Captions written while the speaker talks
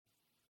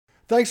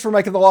Thanks for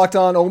making the Locked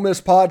On Ole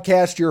Miss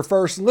podcast your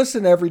first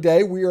listen every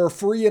day. We are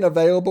free and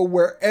available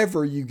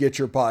wherever you get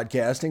your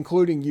podcast,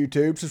 including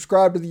YouTube.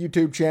 Subscribe to the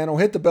YouTube channel,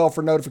 hit the bell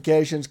for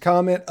notifications,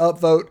 comment,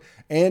 upvote,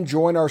 and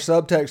join our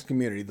subtext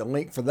community. The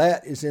link for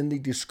that is in the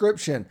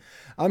description.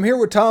 I'm here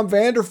with Tom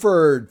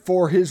Vanderford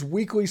for his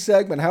weekly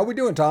segment. How are we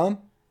doing, Tom?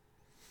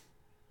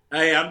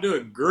 Hey, I'm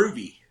doing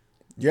groovy.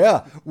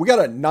 Yeah, we got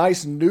a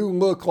nice new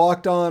look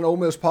Locked On Ole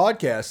Miss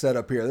podcast set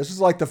up here. This is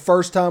like the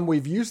first time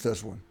we've used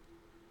this one.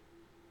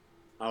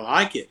 I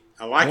like it.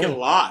 I like it a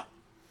lot.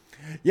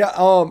 Yeah,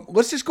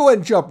 let's just go ahead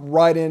and jump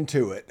right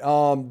into it.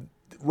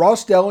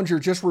 Ross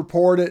Dellinger just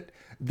reported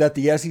that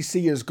the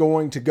SEC is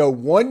going to go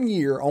 1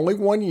 year, only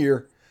 1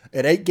 year,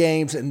 at 8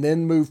 games and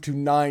then move to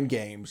 9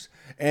 games.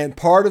 And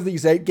part of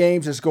these 8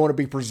 games is going to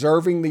be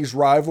preserving these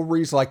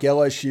rivalries like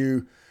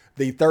LSU,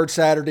 the third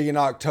Saturday in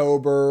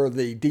October,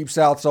 the Deep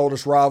South's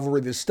oldest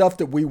rivalry, the stuff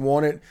that we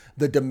wanted,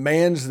 the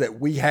demands that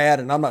we had,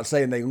 and I'm not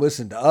saying they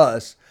listened to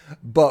us,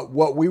 but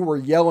what we were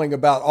yelling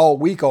about all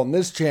week on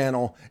this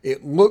channel,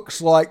 it looks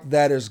like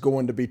that is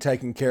going to be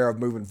taken care of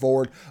moving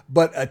forward.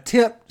 But a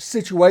temp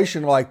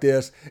situation like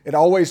this, it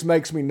always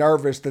makes me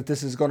nervous that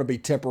this is going to be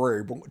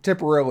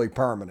temporarily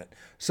permanent.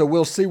 So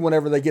we'll see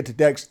whenever they get to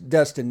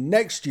Destin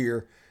next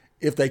year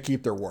if they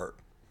keep their word.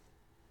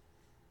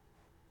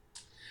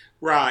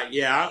 Right,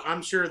 yeah.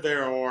 I'm sure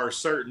there are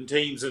certain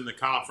teams in the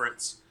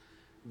conference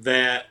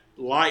that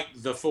like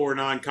the 4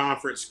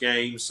 non-conference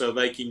games so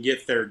they can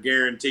get their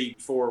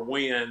guaranteed 4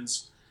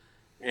 wins,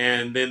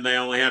 and then they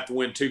only have to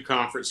win 2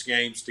 conference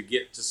games to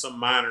get to some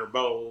minor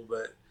bowl.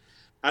 But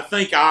I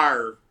think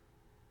our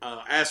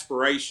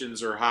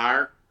aspirations are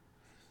higher,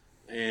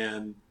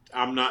 and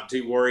I'm not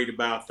too worried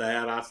about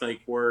that. I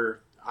think our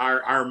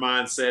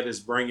mindset is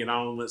bring it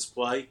on, let's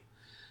play.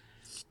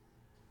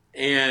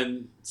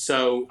 And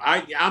so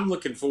I'm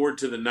looking forward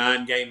to the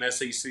 9-game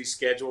SEC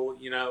schedule.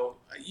 You know,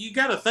 you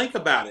got to think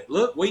about it.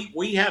 Look,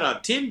 we had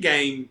a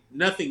 10-game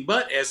nothing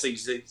but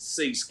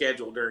SEC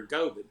schedule during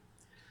COVID.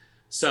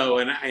 So,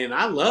 and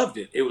I loved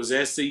it. It was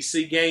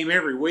SEC game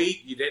every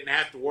week. You didn't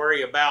have to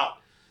worry about,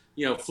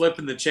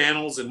 flipping the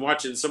channels and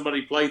watching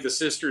somebody play the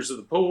Sisters of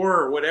the Poor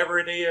or whatever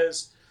it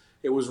is.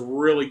 It was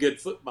really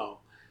good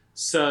football.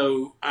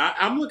 So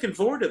I'm looking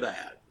forward to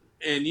that.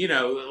 And,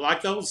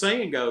 like the old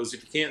saying goes,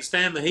 if you can't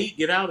stand the heat,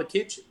 get out of the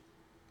kitchen.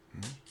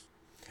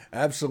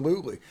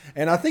 Absolutely.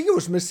 And I think it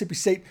was Mississippi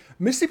State.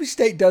 Mississippi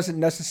State doesn't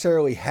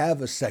necessarily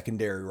have a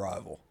secondary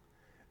rival.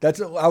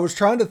 I was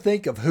trying to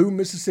think of who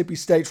Mississippi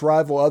State's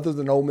rival other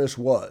than Ole Miss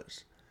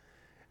was.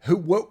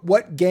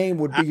 What game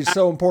would be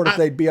so important if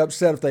they'd be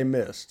upset if they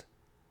missed?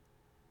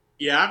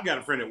 Yeah, I've got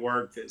a friend at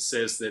work that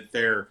says that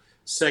their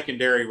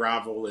secondary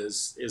rival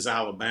is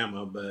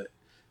Alabama, but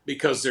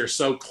because they're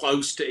so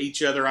close to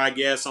each other, I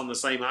guess, on the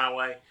same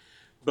highway.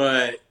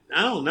 But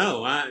I don't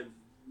know.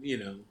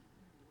 You're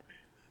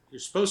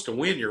supposed to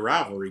win your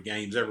rivalry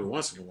games every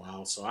once in a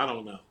while, so I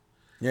don't know.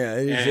 Yeah,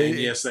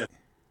 yes,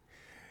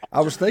 I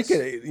was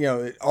thinking,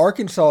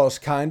 Arkansas has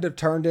kind of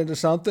turned into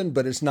something,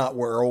 but it's not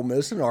where Ole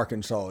Miss and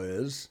Arkansas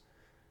is.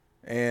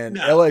 And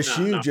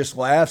LSU just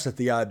laughs at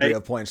the idea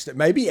of playing state.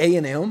 Maybe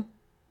A&M?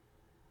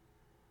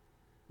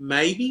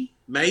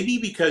 Maybe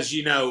because,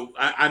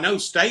 I know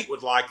State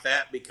would like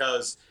that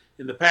because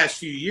in the past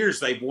few years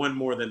they've won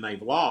more than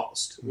they've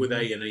lost with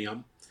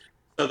A&M.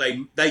 So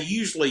they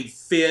usually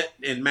fit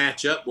and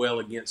match up well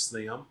against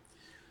them.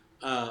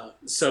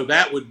 So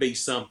that would be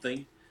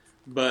something.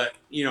 But,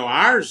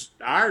 ours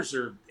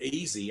are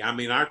easy. I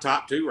mean, our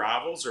top 2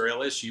 rivals are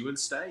LSU and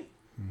State.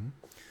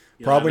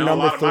 Mm-hmm. Probably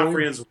number 3. My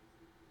friends,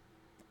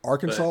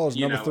 Arkansas is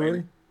number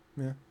 3?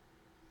 Yeah.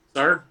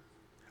 Sir?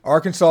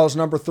 Arkansas is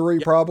number 3,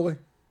 probably?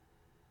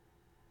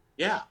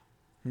 Yeah.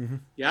 Mm-hmm.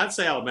 Yeah, I'd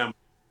say Alabama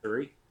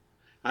 3.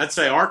 I'd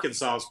say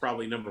Arkansas is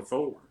probably number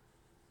 4.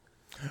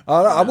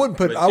 I wouldn't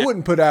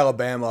put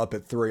Alabama up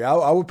at 3.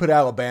 I would put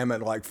Alabama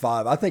at like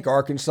 5. I think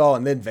Arkansas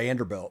and then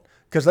Vanderbilt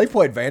because they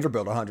played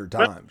Vanderbilt 100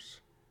 times.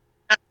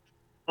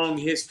 Long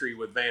history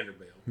with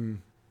Vanderbilt.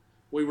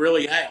 We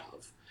really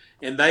have,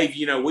 and they've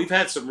we've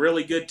had some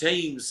really good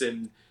teams,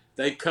 and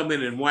they've come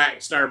in and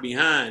waxed our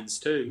behinds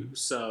too.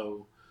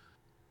 So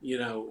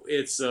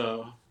it's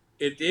that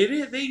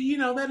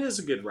is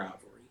a good rivalry.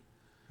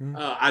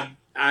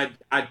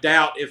 I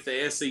doubt if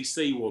the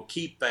SEC will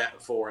keep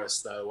that for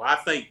us, though. I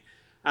think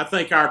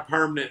our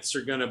permanents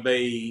are going to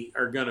be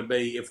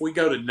if we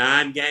go to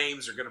 9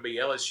 games, are going to be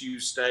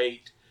LSU,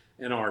 State,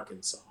 and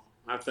Arkansas.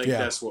 I think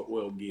that's what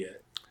we'll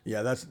get.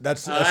 Yeah, that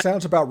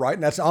sounds about right,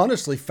 and that's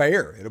honestly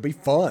fair. It'll be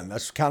fun.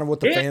 That's kind of what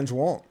the fans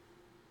want.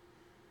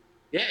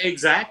 Yeah,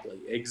 exactly.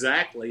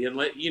 And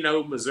let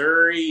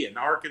Missouri and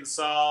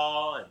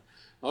Arkansas and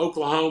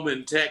Oklahoma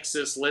and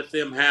Texas, let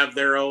them have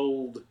their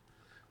old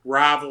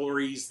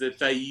rivalries that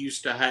they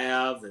used to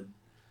have, and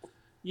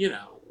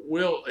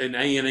and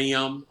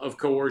A&M, of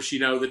course,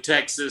 the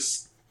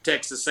Texas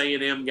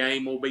A&M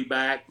game will be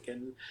back,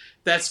 and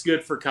that's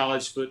good for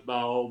college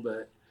football.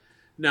 But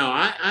no,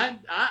 I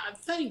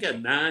think a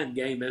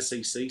 9-game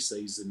SEC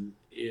season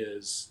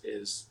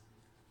is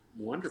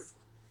wonderful.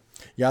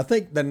 Yeah, I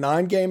think the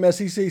 9-game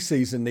SEC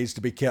season needs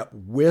to be kept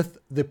with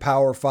the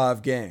Power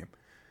 5 game.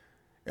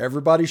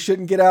 Everybody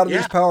shouldn't get out of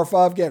these Yeah, Power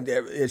 5 games.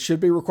 It should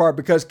be required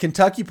because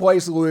Kentucky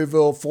plays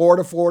Louisville,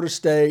 Florida, Florida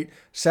State,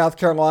 South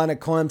Carolina,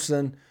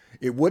 Clemson.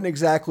 It wouldn't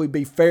exactly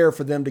be fair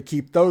for them to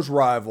keep those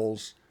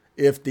rivals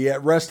if the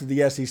rest of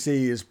the SEC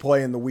is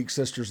playing the weak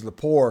sisters of the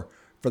poor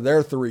for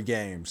their 3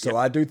 games. yeah, So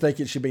I do think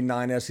it should be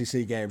 9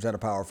 SEC games and a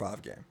Power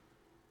 5 game.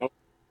 oh,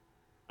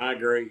 I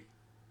agree.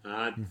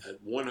 I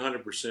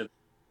 100%.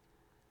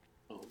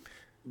 You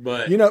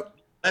But know,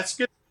 that's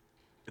good.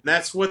 And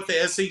that's what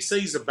the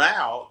SEC's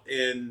about.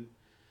 And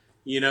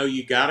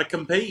you got to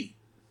compete.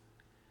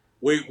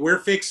 We're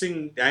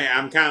fixing.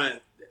 I'm kind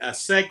of a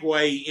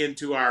segue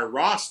into our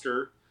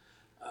roster.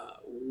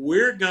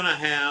 We're gonna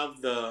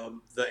have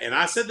and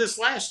I said this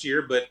last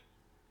year, but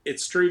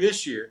it's true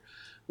this year.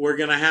 We're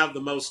gonna have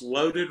the most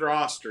loaded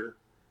roster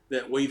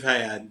that we've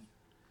had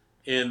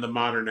in the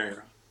modern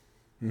era.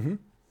 mm-hmm.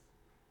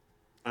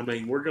 I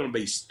mean, we're gonna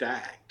be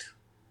stacked,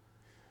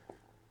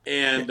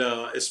 and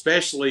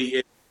especially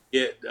if you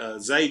get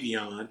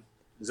Xavion.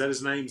 Is that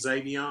his name,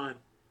 Xavion?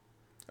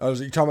 Oh,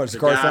 you talking about The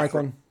Zakari guy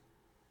Franklin,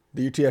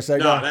 the UTSA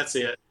No, guy? that's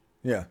it.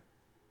 Yeah.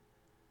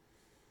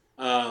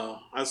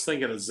 I was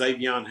thinking of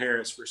Xavion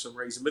Harris for some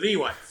reason, but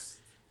anyway,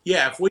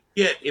 yeah.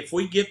 If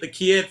we get the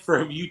kid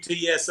from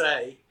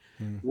UTSA,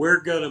 Mm. we're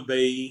gonna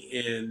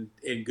be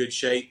in good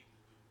shape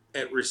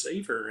at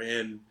receiver,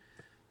 and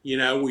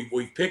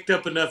we've picked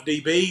up enough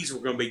DBs.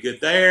 We're gonna be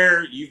good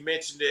there. You've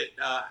mentioned it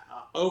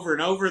over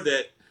and over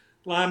that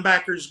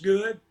linebacker's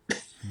good.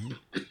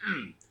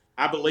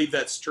 I believe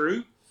that's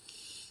true.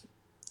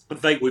 I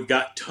think we've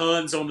got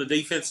tons on the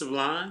defensive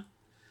line.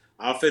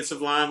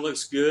 Offensive line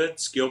looks good.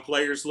 Skill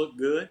players look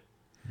good.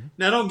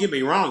 Now, don't get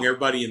me wrong.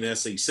 Everybody in the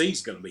SEC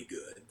is going to be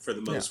good for the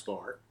Yeah. most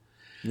part.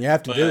 You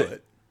have to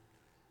do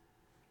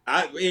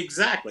But it.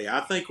 exactly.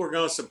 I think we're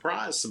going to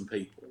surprise some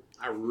people.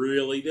 I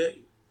really do.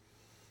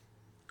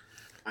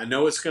 I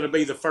know it's going to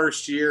be the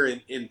first year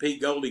in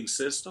Pete Golding's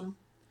system,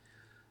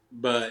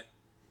 but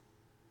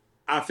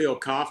I feel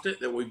confident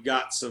that we've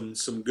got some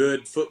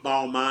good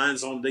football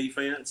minds on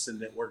defense and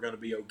that we're going to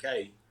be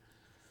okay.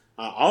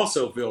 I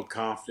also feel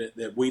confident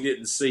that we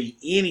didn't see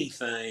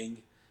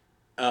anything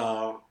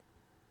uh,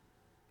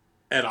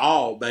 at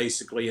all,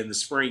 basically, in the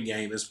spring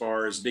game as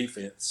far as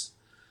defense.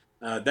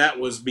 That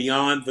was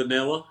beyond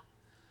vanilla,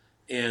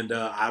 and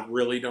I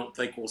really don't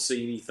think we'll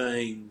see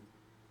anything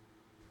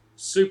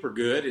super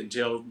good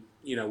until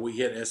we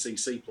hit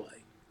SEC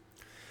play.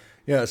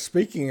 Yeah,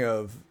 speaking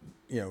of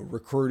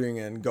recruiting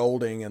and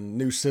Golding and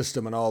new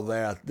system and all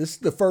that, this is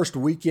the first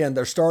weekend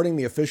they're starting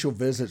the official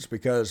visits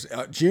because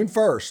June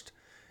 1st,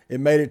 it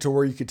made it to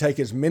where you could take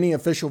as many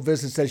official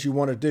visits as you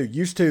want to do.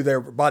 Used to,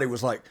 everybody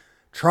was like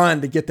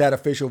trying to get that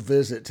official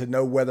visit to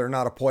know whether or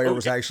not a player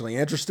was actually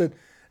interested.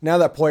 Now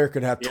that player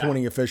could have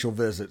 20 official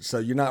visits, so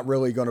you're not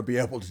really going to be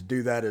able to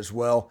do that as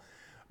well.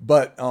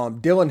 But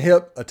Dylan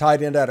Hipp, a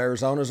tight end out of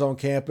Arizona, is on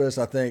campus.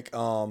 I think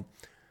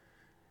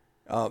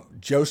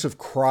Joseph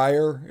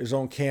Cryer is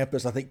on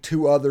campus. I think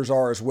 2 others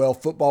are as well.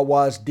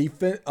 Football-wise,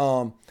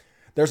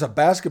 there's a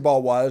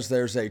basketball-wise,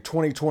 there's a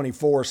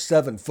 2024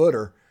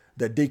 7-footer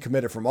that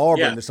decommitted from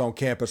Auburn that's on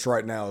campus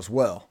right now as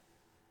well.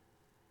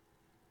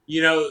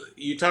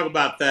 You talk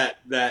about that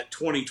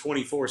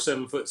 2024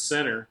 7-foot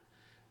center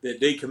that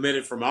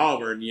decommitted from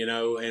Auburn,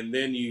 and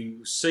then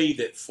you see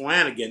that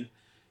Flanagan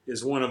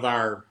is one of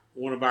our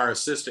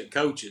assistant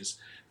coaches.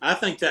 I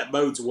think that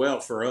bodes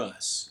well for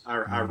us.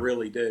 I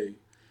really do.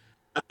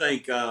 I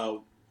think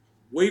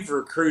we've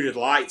recruited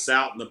lights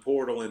out in the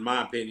portal, in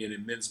my opinion,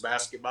 in men's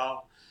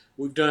basketball.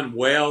 We've done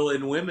well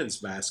in women's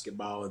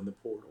basketball in the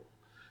portal.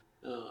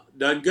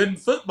 Done good in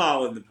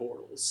football in the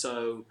portal.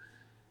 So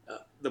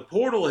the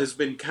portal has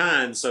been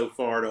kind so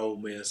far to Ole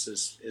Miss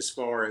as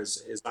far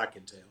as I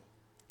can tell.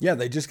 Yeah,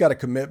 they just got a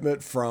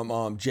commitment from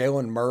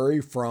Jalen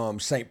Murray from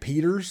St.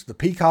 Peter's, the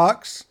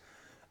Peacocks,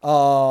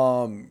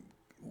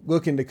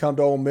 looking to come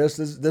to Ole Miss.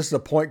 This is a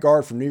point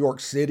guard from New York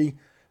City,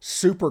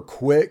 super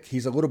quick.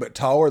 He's a little bit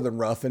taller than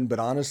Ruffin, but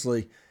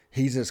honestly,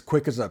 he's as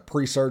quick as a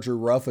pre-surgery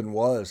Ruffin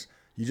was.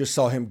 You just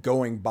saw him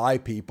going by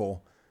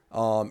people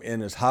in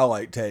his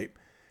highlight tape.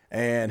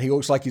 And he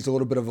looks like he's a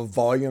little bit of a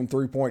volume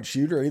 3-point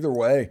shooter. Either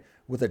way,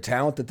 with the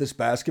talent that this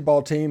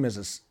basketball team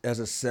has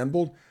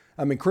assembled,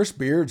 I mean, Chris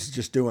Beard's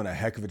just doing a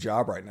heck of a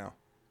job right now.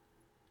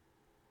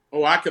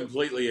 Oh, I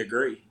completely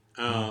agree.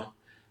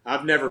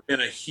 I've never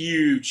been a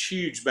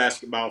huge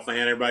basketball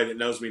fan. Everybody that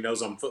knows me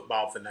knows I'm a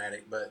football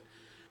fanatic, but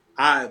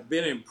I've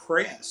been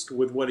impressed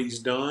with what he's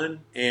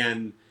done,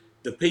 and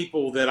the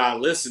people that I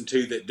listen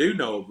to that do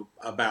know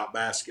about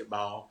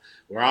basketball,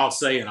 we're all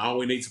saying, all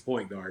we need is a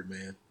point guard,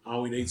 man.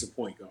 All we need is a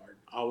point guard.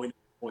 All we need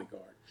is a point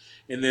guard.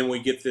 And then we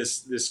get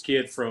this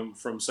kid from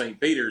St.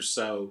 Peter's.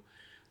 So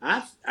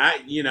I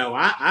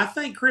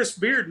think Chris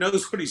Beard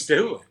knows what he's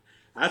doing.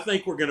 I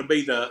think we're going to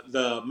be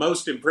the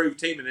most improved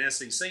team in the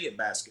SEC in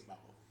basketball.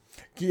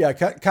 Yeah,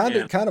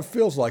 kind of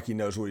feels like he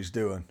knows what he's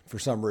doing for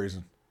some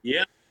reason.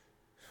 Yeah.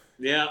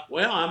 Yeah,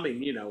 well, I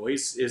mean,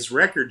 his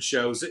record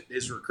shows it.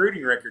 His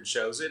recruiting record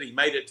shows it. He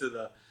made it to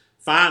the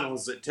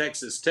finals at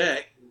Texas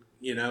Tech.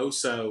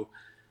 So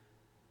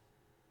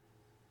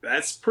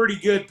that's pretty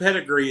good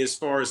pedigree as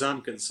far as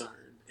I'm concerned.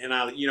 And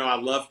I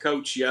love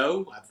Coach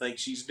Yo. I think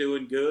she's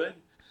doing good.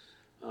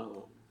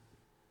 Um,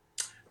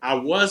 I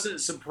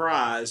wasn't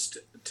surprised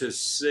to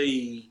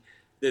see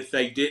that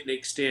they didn't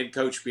extend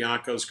Coach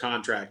Bianco's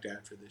contract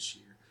after this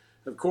year.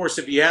 Of course,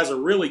 if he has a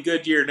really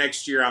good year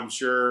next year, I'm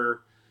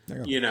sure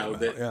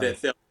that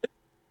they'll.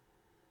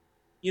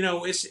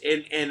 It's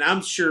and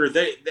I'm sure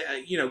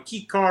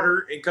Keith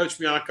Carter and Coach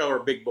Bianco are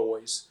big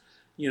boys.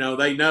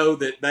 They know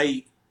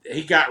that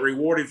he got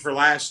rewarded for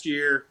last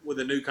year with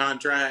a new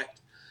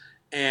contract,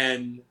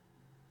 and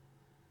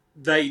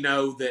they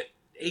know that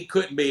he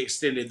couldn't be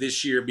extended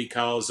this year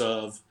because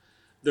of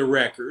the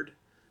record.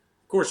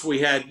 Of course, we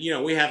had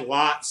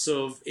lots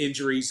of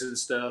injuries and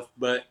stuff,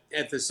 but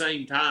at the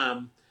same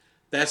time,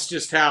 that's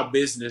just how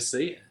business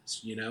is.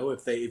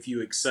 If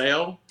you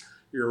excel,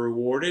 you're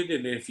rewarded,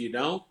 and if you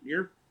don't,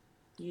 you're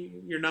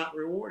not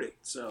rewarded.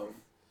 So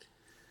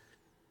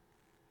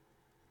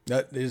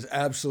that is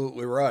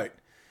absolutely right.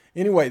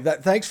 Anyway,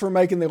 thanks for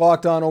making the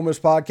Locked On Ole Miss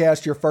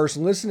podcast your first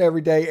listen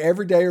every day.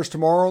 Every day or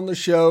tomorrow on the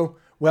show,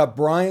 we'll have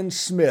Brian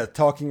Smith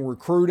talking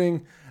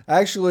recruiting.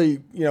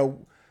 Actually,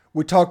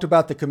 we talked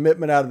about the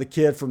commitment out of the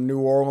kid from New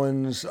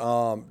Orleans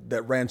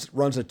that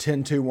runs a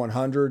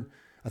 10-2-100.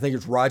 I think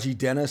it's Raji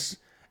Dennis.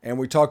 And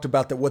we talked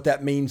about what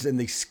that means in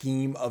the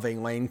scheme of a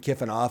Lane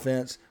Kiffin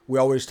offense. We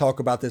always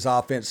talk about this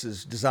offense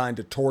is designed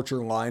to torture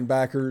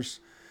linebackers.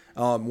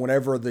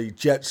 Whenever the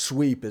jet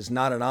sweep is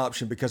not an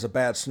option because of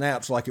bad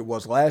snaps like it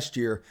was last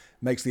year,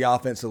 makes the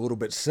offense a little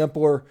bit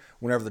simpler.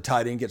 Whenever the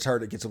tight end gets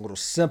hurt, it gets a little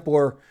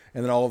simpler.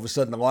 And then all of a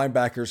sudden the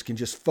linebackers can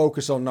just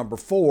focus on number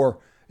 4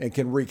 and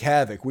can wreak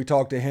havoc. We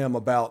talked to him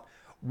about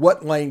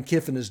what Lane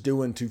Kiffin is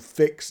doing to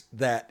fix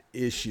that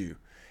issue.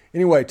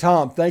 Anyway,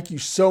 Tom, thank you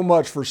so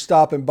much for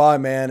stopping by,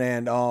 man,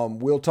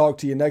 and we'll talk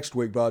to you next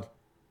week, bud.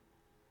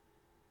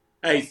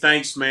 hey,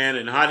 thanks, man,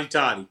 and hotty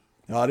toddy.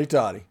 Hotty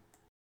toddy.